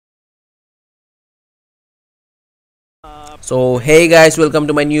So hey guys, welcome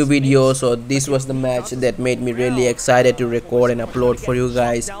to my new video. So this was the match that made me really excited to record and upload for you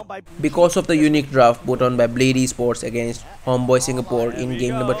guys because of the unique draft put on by Bleed Esports against Homeboy Singapore in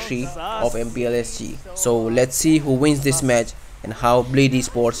game number 3 of MPL SG. So let's see who wins this match and how Bleed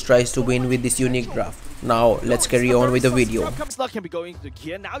Esports tries to win with this unique draft. Now let's carry on with the video. Slug can be going to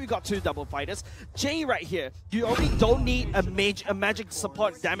gear. Now you got two double fighters. Jay right here. You already don't need a magic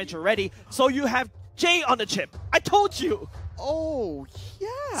support damage already, so you have Jay on the chip. I told you. Oh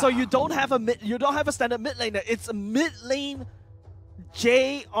yeah. So you don't have a standard mid laner. It's a mid lane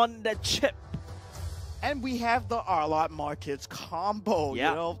Jay on the chip. And we have the Arlot Markets combo. Yeah,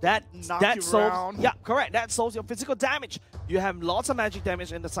 you know, that solves. around. Yeah, correct. That solves your physical damage. You have lots of magic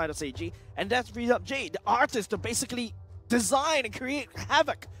damage in the side of Zxuan, and that frees up Jay, the artist, to basically design and create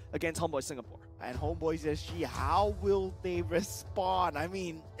havoc against Homeboy Singapore. And Homeboys SG, how will they respond? I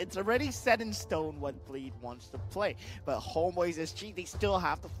mean, it's already set in stone what Bleed wants to play. But Homeboys SG, they still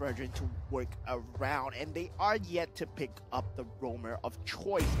have the Fredrin to work around. And they are yet to pick up the roamer of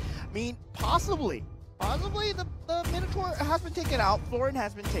choice. I mean, possibly the Minotaur has been taken out. Florin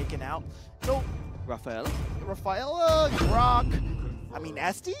has been taken out. So, Rafaela, Grok, I mean,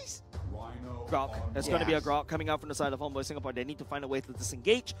 Estes? Grok. There's going to be a Grok coming out from the side of Homeboy Singapore. They need to find a way to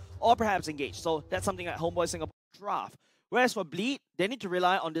disengage or perhaps engage. So that's something that Homeboy Singapore draft. Whereas for Bleed, they need to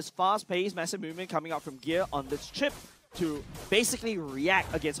rely on this fast-paced, massive movement coming out from gear on this chip to basically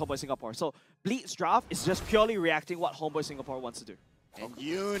react against Homeboy Singapore. So Bleed's draft is just purely reacting what Homeboy Singapore wants to do. And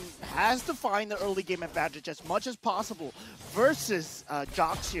Yoon has to find the early game advantage as much as possible versus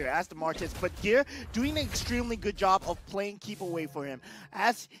Jox here as the Martis. But Gear doing an extremely good job of playing keep away for him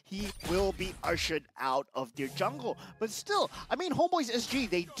as he will be ushered out of their jungle. But still, I mean, Homeboys SG,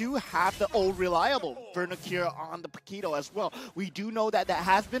 they do have the old reliable Vernacure on the Paquito as well. We do know that that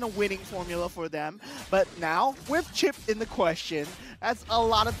has been a winning formula for them. But now, with Chip in the question, that's a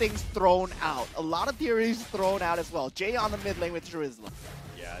lot of things thrown out. A lot of theories thrown out as well. Jay on the mid lane with Charisma.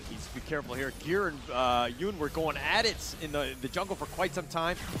 Yeah, needs to be careful here. Gear and Yoon were going at it in the jungle for quite some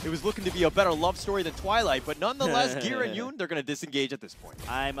time. It was looking to be a better love story than Twilight, but nonetheless, Gear and Yoon, they're going to disengage at this point.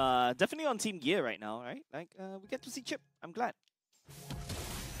 I'm definitely on Team Gear right now, right? Like, we get to see Chip. I'm glad.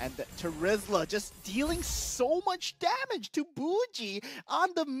 And Charisma just dealing so much damage to Bougie on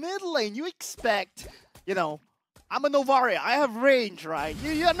the mid lane. You expect, you know, I'm a Novaria, I have range, right?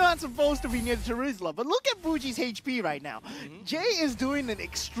 You're not supposed to be near Charisma, but look at Bougie's HP right now. Jay is doing an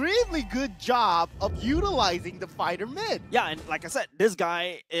extremely good job of utilizing the fighter mid. Yeah, and like I said, this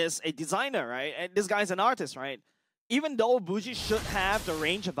guy is a designer, right? And this guy's an artist, right? Even though Bougie should have the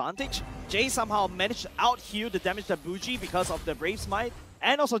range advantage, Jay somehow managed to out-heal the damage to Bougie because of the Brave Smite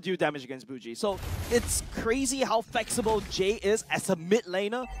and also do damage against Bougie. So it's crazy how flexible Jay is as a mid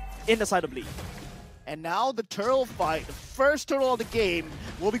laner in the side of Bleed. And now the turtle fight, the first turtle of the game,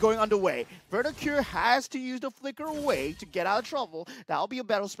 will be going underway. Vernacure has to use the Flicker Away to get out of trouble. That'll be a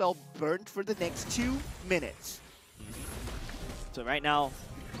battle spell burnt for the next 2 minutes. So right now,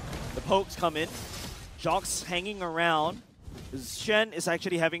 the pokes come in. Jock's hanging around. Shen is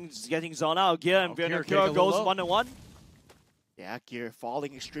actually getting zoned out. Gear and Vernacure goes 1-on-1. Yeah, Gear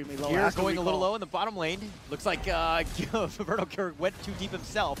falling extremely low. Gear going a little low in the bottom lane. Looks like Vernacure went too deep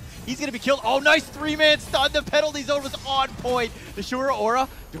himself. He's going to be killed. Oh, nice 3-man stun. The penalty zone was on point. The Shura Aura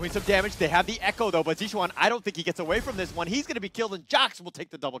doing some damage. They have the Echo, though, but Zxuan, I don't think he gets away from this one. He's going to be killed, and Jox will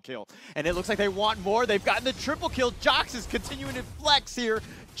take the double kill. And it looks like they want more. They've gotten the triple kill. Jox is continuing to flex here.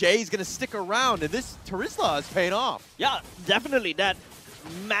 Jay's going to stick around, and this Charisma is paying off. Yeah, definitely. That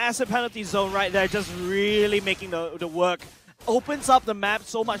massive penalty zone right there just really making the work. Opens up the map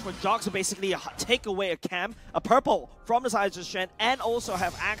so much for Jox to basically take away a cam, a purple from the side of Shen, and also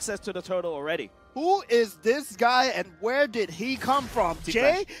have access to the turtle already. Who is this guy and where did he come from?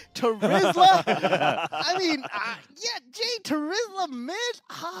 Jay Charisma? I mean, yeah, Jay Charisma mid?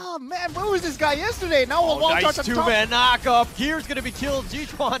 Ah, man, where was this guy yesterday? Now oh, nice 2-man knockup. Gear's going to be killed.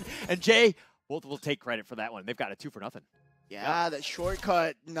 Zxuan and Jay will take credit for that one. They've got a 2-0. Yeah, that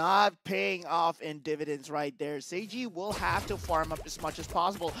shortcut not paying off in dividends right there. Seiji will have to farm up as much as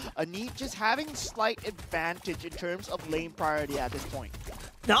possible. Anit just having slight advantage in terms of lane priority at this point.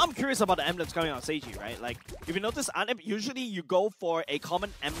 Now I'm curious about the emblems coming out of Seiji, right? Like, if you notice, usually you go for a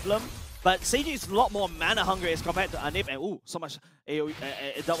common emblem, but Seiji is a lot more mana hungry as compared to Anip, and ooh, so much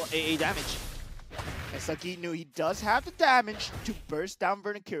double AA damage. And Sagitnu, he does have the damage to burst down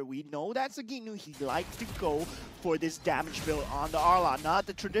Vernacure. We know that Sagitnu, he likes to go for this damage build on the Arlot, not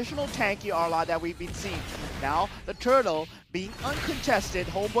the traditional tanky Arlot that we've been seeing. Now, the Turtle, being uncontested,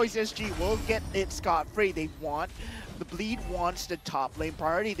 Homeboys SG will get it scot-free. The Bleed wants the top lane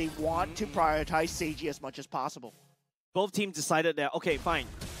priority. They want to prioritize Seiji as much as possible. both teams decided that, okay, fine.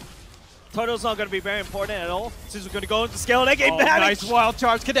 Turtle's not going to be very important at all, since we're going to go into scale that game. Nice wild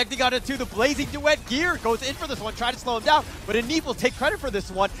charge connecting on it to the blazing duet. Gear goes in for this one, trying to slow him down, but Anip will take credit for this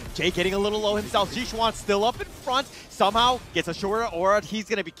one. Jay getting a little low himself. Zxuan still up in front, somehow gets a shorter aura. He's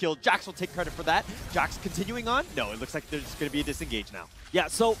going to be killed. Jax will take credit for that. Jax continuing on. No, it looks like there's going to be a disengage now. Yeah,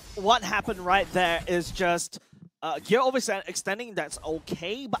 so what happened right there is just Gear overextending, that's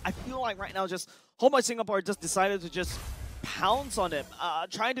okay, but I feel like right now just Homeboy Singapore just decided to just pounce on him,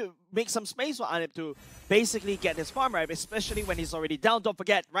 trying to make some space for Anip to basically get his farm right, especially when he's already down. Don't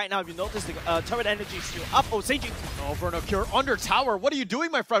forget, right now, if you notice, the turret energy is still up. Oh, Seiji. Oh, Verno Cure under tower. What are you doing,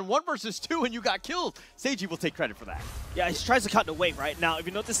 my friend? 1 versus 2 and you got killed. Seiji will take credit for that. Yeah, he tries to cut the wave right now. If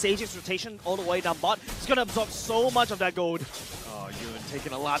you notice Seiji's rotation all the way down bot, he's going to absorb so much of that gold. Oh, Yoon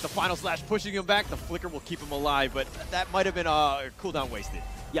taking a lot. The final slash pushing him back. The flicker will keep him alive, but that might have been a cooldown wasted.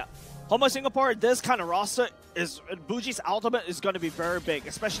 Yeah. Homeboy Singapore, this kind of roster is Buji's ultimate is going to be very big,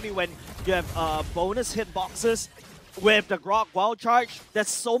 especially when you have bonus hitboxes with the Grok Wild Charge.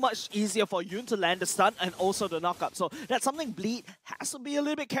 That's so much easier for Yoon to land the stun and also the knockup. So that's something Bleed has to be a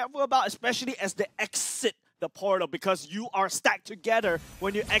little bit careful about, especially as they exit the portal, because you are stacked together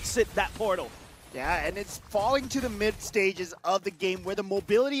when you exit that portal. Yeah, and it's falling to the mid stages of the game where the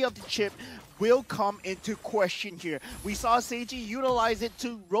mobility of the chip will come into question here. We saw Seiji utilize it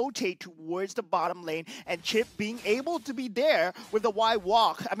to rotate towards the bottom lane, and Chip being able to be there with the Y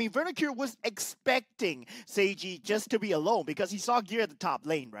walk. I mean, Vernacure was expecting Seiji just to be alone because he saw Gear at the top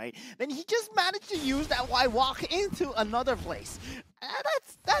lane, right? Then he just managed to use that Y walk into another place.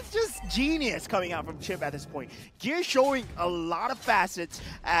 That's just genius coming out from Chip at this point. Gear showing a lot of facets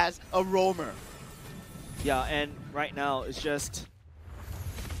as a roamer. Yeah, and right now it's just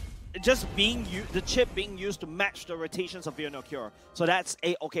being the chip being used to match the rotations of Verno Cure. So that's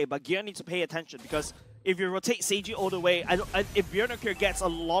okay, but Gear needs to pay attention, because if you rotate Seiji all the way, if Verno Cure gets a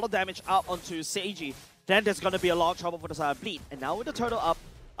lot of damage out onto Seiji, then there's going to be a lot of trouble for the side of Bleed. And now with the turtle up,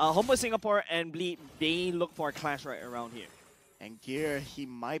 Homeboy Singapore and Bleed, they look for a clash right around here. And Gear, he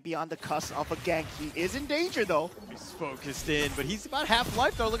might be on the cusp of a gank. He is in danger, though. He's focused in, but he's about half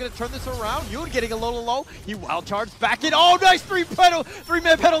life, though. Looking to turn this around. Yoon getting a little low. He wild charged back in. Oh, nice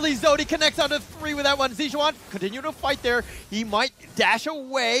three-man penalty zone. He connects onto 3 with that one. Zxuan continue to fight there. He might dash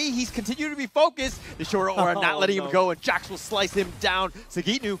away. He's continuing to be focused. The shorter aura not letting him go, and Jax will slice him down.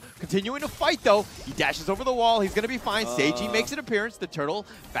 Zxuan continuing to fight, though. He dashes over the wall. He's going to be fine. Seiji makes an appearance. The turtle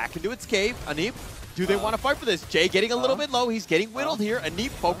back into its cave. Anip, do they want to fight for this? Jay getting a little bit low. He's getting whittled here. Anip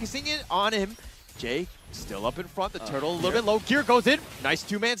focusing it on him. Jay still up in front. The turtle a little bit low. Gear goes in. Nice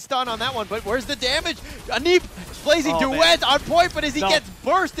 2-man stun on that one, but where's the damage? Anip blazing duet on point, but as he gets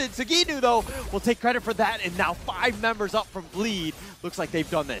bursted, Zxuan, though, will take credit for that, and now 5 members up from Bleed. Looks like they've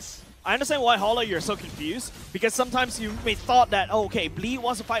done this. I understand why, Hollow, you're so confused, because sometimes you may thought that, oh, okay, Bleed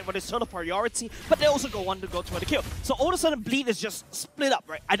wants to fight for this turtle priority, but they also want to go for the kill. So all of a sudden, Bleed is just split up,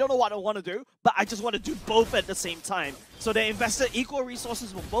 right? I don't know what I want to do, but I just want to do both at the same time. So they invested equal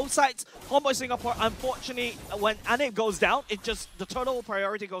resources for both sides. Homeboy Singapore, unfortunately, when Anip goes down, the turtle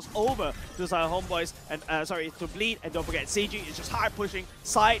priority goes over to the side of Homeboys, and to Bleed, and don't forget, Seiji is just hard pushing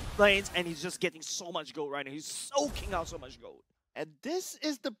side lanes, and he's just getting so much gold right now. He's soaking out so much gold. And this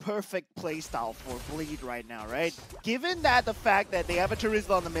is the perfect playstyle for Bleed right now, right? Given that the fact that they have a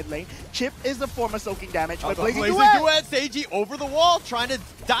Terizla on the mid lane, Chip is the form of soaking damage, but Blazing Duet! Seiji over the wall, trying to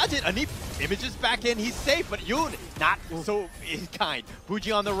dodge it. Anip images back in, he's safe, but Yoon not so kind.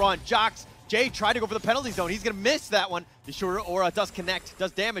 Buji on the run, Jax, Jay tried to go for the penalty zone. He's gonna miss that one. The shorter aura does connect,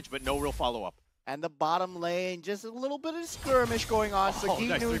 does damage, but no real follow-up. And the bottom lane, just a little bit of skirmish going on. So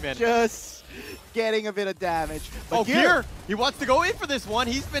nice just getting a bit of damage. But Gear, he wants to go in for this one.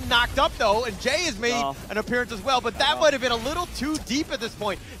 He's been knocked up, though, and Jay has made an appearance as well, but that might have been a little too deep at this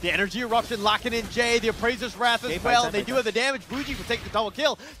point. The energy eruption locking in Jay, the Appraiser's Wrath as well. They do have the damage. Buji will take the double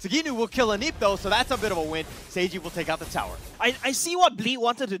kill. Zxuan will kill Anip, though, so that's a bit of a win. Seiji will take out the tower. I see what Bleed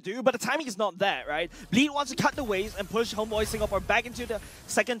wanted to do, but the timing is not there, right? Bleed wants to cut the waves and push Homeboy Singapore back into the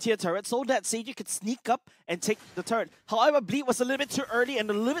second-tier turret so that Seiji could sneak up and take the turret. However, Bleed was a little bit too early and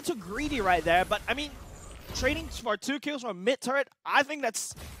a little bit too greedy right there, but I mean, trading for 2 kills from mid turret, I think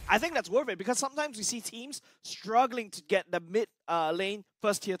that's worth it, because sometimes we see teams struggling to get the mid lane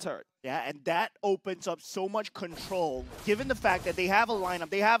first-tier turret. Yeah, and that opens up so much control, given the fact that they have a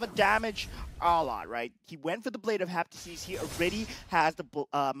lineup, they have a damage lot, right? He went for the Blade of Hbsg, he already has the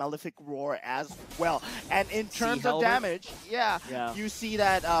Malefic Roar as well. And in terms of damage, you see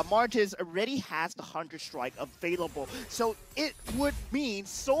that Martis already has the Hunter Strike available. So it would mean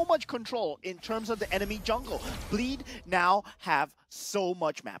so much control in terms of the enemy jungle. Bleed now have so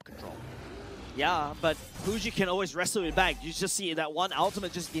much map control. Yeah, but Fuji can always wrestle it back. You just see that one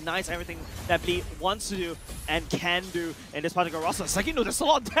ultimate just denies everything that Bleed wants to do and can do in this particular roster. Sagino, there's a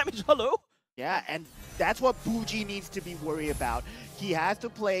lot of damage, hello? Yeah, and that's what Fuji needs to be worried about. He has to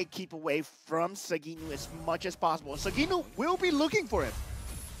keep away from Sagino as much as possible. Sagino will be looking for him.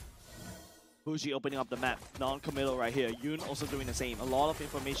 Fuji opening up the map, non-committal right here. Yoon also doing the same. A lot of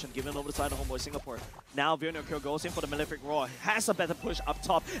information given over the side of Homeboy Singapore. Now Vernocure goes in for the Malefic Roar, has a better push up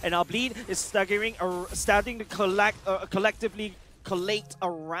top, and now Bleed is starting to collectively collate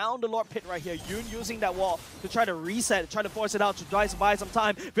around the Lord Pit right here. Yoon using that wall to try to reset, try to force it out to try to buy some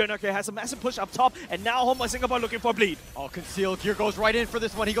time. Vernocure has a massive push up top, and now Homeboy Singapore looking for Bleed. All concealed. Gear goes right in for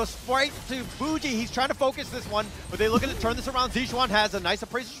this one. He goes right to Fuji. He's trying to focus this one, but they looking to turn this around. Zxuan has a nice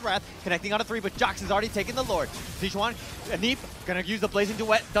Appraiser's Wrath, connecting on a 3, but Jox has already taken the Lord. Zxuan, Anip, gonna use the Blazing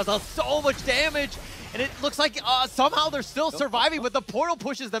Duet, does so much damage, and it looks like somehow they're still surviving, but the portal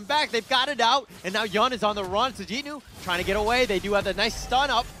pushes them back. They've got it out, and now Yun is on the run. Sagino trying to get away. They do have the nice stun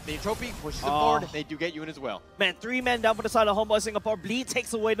up. The Entropy pushes them forward. They do get Yun as well. Man, 3 men down for the side of Homeboy Singapore. Bleed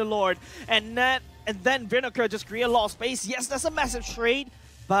takes away the Lord, and then Vernocure just create a lot of space. Yes, that's a massive trade,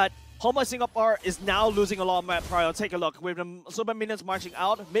 but Homeboy Singapore is now losing a lot of map prior. Take a look with the super minions marching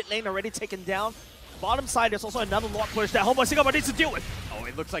out. Mid lane already taken down. Bottom side, there's also another Lord push that Homeboy Singapore needs to deal with. Oh,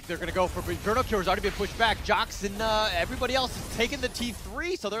 it looks like they're going to go for Vernocure has already been pushed back. Jox and everybody else is taking the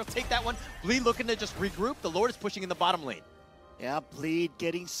T3, so they'll take that one. Bleed looking to just regroup. The Lord is pushing in the bottom lane. Yeah, Bleed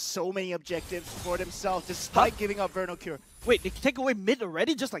getting so many objectives for themselves despite giving up Vernocure. Wait, they take away mid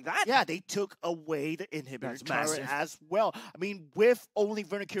already just like that? Yeah, they took away the inhibitor That's turret massive. as well. I mean, with only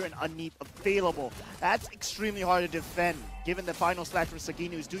Vernocure and Anip available, that's extremely hard to defend, given the final slash from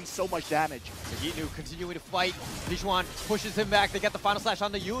Sagino is doing so much damage. Sagino continuing to fight. Zxuan pushes him back. They get the final slash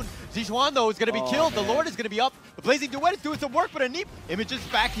on the Yoon. Zxuan, though, is going to be killed. Man. The Lord is going to be up. The Blazing Duet is doing some work, but Anip images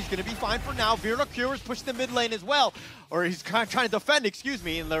back. He's going to be fine for now. Vernocure is pushing the mid lane as well. Or he's kind of trying to defend, excuse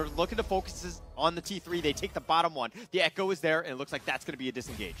me, and they're looking to focus on the T3. They take the bottom one. The Echo is there, and it looks like that's going to be a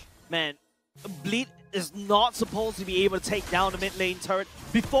disengage. Man, Bleed is not supposed to be able to take down the mid lane turret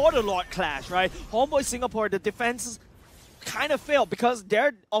before the Lord clash, right? Homeboy Singapore, the defenses kind of failed because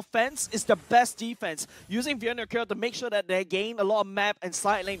their offense is the best defense. Using Vernocure to make sure that they gain a lot of map and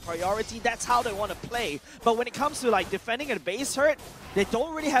side lane priority, that's how they want to play. But when it comes to like defending a base turret, they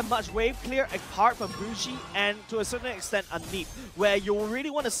don't really have much wave clear apart from Bushi and to a certain extent Anip, where you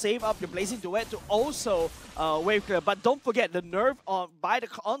really want to save up your Blazing Duet to also wave clear. But don't forget the nerf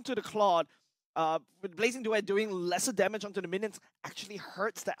onto the Claude. With Blazing Duet doing lesser damage onto the minions actually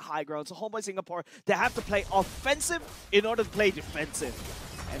hurts that high ground. So Homeboy Singapore, they have to play offensive in order to play defensive.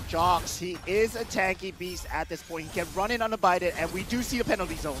 And Jox, he is a tanky beast at this point. He can run in unabated, and we do see a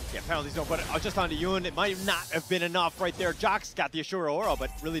penalty zone. Yeah, penalty zone, but just on the Yoon, it might not have been enough right there. Jox got the Assura Aura, but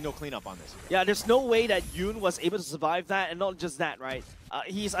really no cleanup on this. Yeah, there's no way that Yoon was able to survive that, and not just that, right?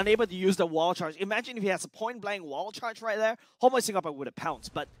 He's unable to use the wall charge. Imagine if he has a point-blank wall charge right there, Homeboy Singapore would have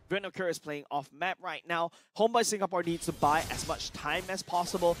pounced, but Vernocure is playing off-map right now. Homeboy Singapore needs to buy as much time as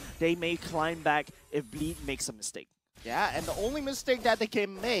possible. They may climb back if Bleed makes a mistake. Yeah, and the only mistake that they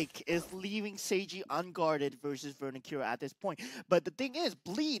can make is leaving Seiji unguarded versus Vernocure at this point. But the thing is,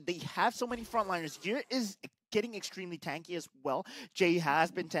 Bleed, they have so many frontliners. Gear is getting extremely tanky as well. Jay has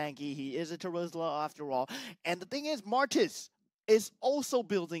been tanky. He is a Terizla after all. And the thing is, Martis is also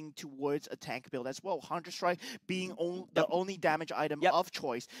building towards a tank build as well. Hunter Strike being the only damage item of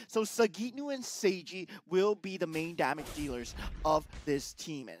choice. So Sagino and Seiji will be the main damage dealers of this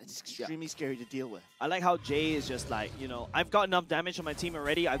team, and it's extremely scary to deal with. I like how Jay is just like, you know, I've got enough damage on my team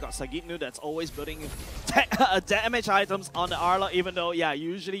already. I've got Sagino that's always building damage items on the R-Lot, even though, yeah,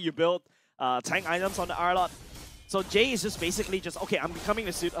 usually you build tank items on the R-Lot. So Jay is just basically just, okay, I'm becoming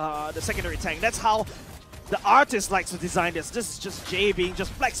the secondary tank. That's how the artist likes to design this. This is just Jay being just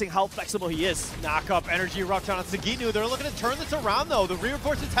flexing how flexible he is. Knock up energy eruption on Sagino. They're looking to turn this around though. The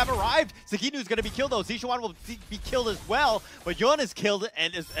reinforcements have arrived. Sagino's going to be killed though. Zxuan will be killed as well. But Yun is killed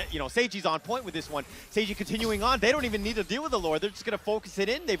and is, you know, Seiji's on point with this one. Seiji continuing on. They don't even need to deal with the Lord. They're just going to focus it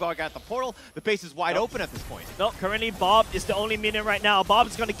in. They've all got the portal. The base is wide open at this point. No, currently Bob is the only minion right now.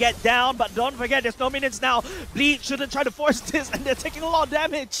 Bob's going to get down, but don't forget there's no minions now. Bleed shouldn't try to force this, and they're taking a lot of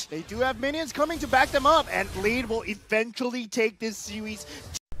damage. They do have minions coming to back them up, and Bleed will eventually take this series.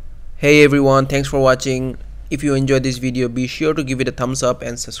 Hey everyone, thanks for watching. If you enjoyed this video, be sure to give it a thumbs up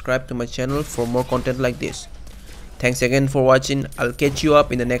and subscribe to my channel for more content like this. Thanks again for watching. I'll catch you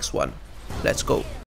up in the next one. Let's go.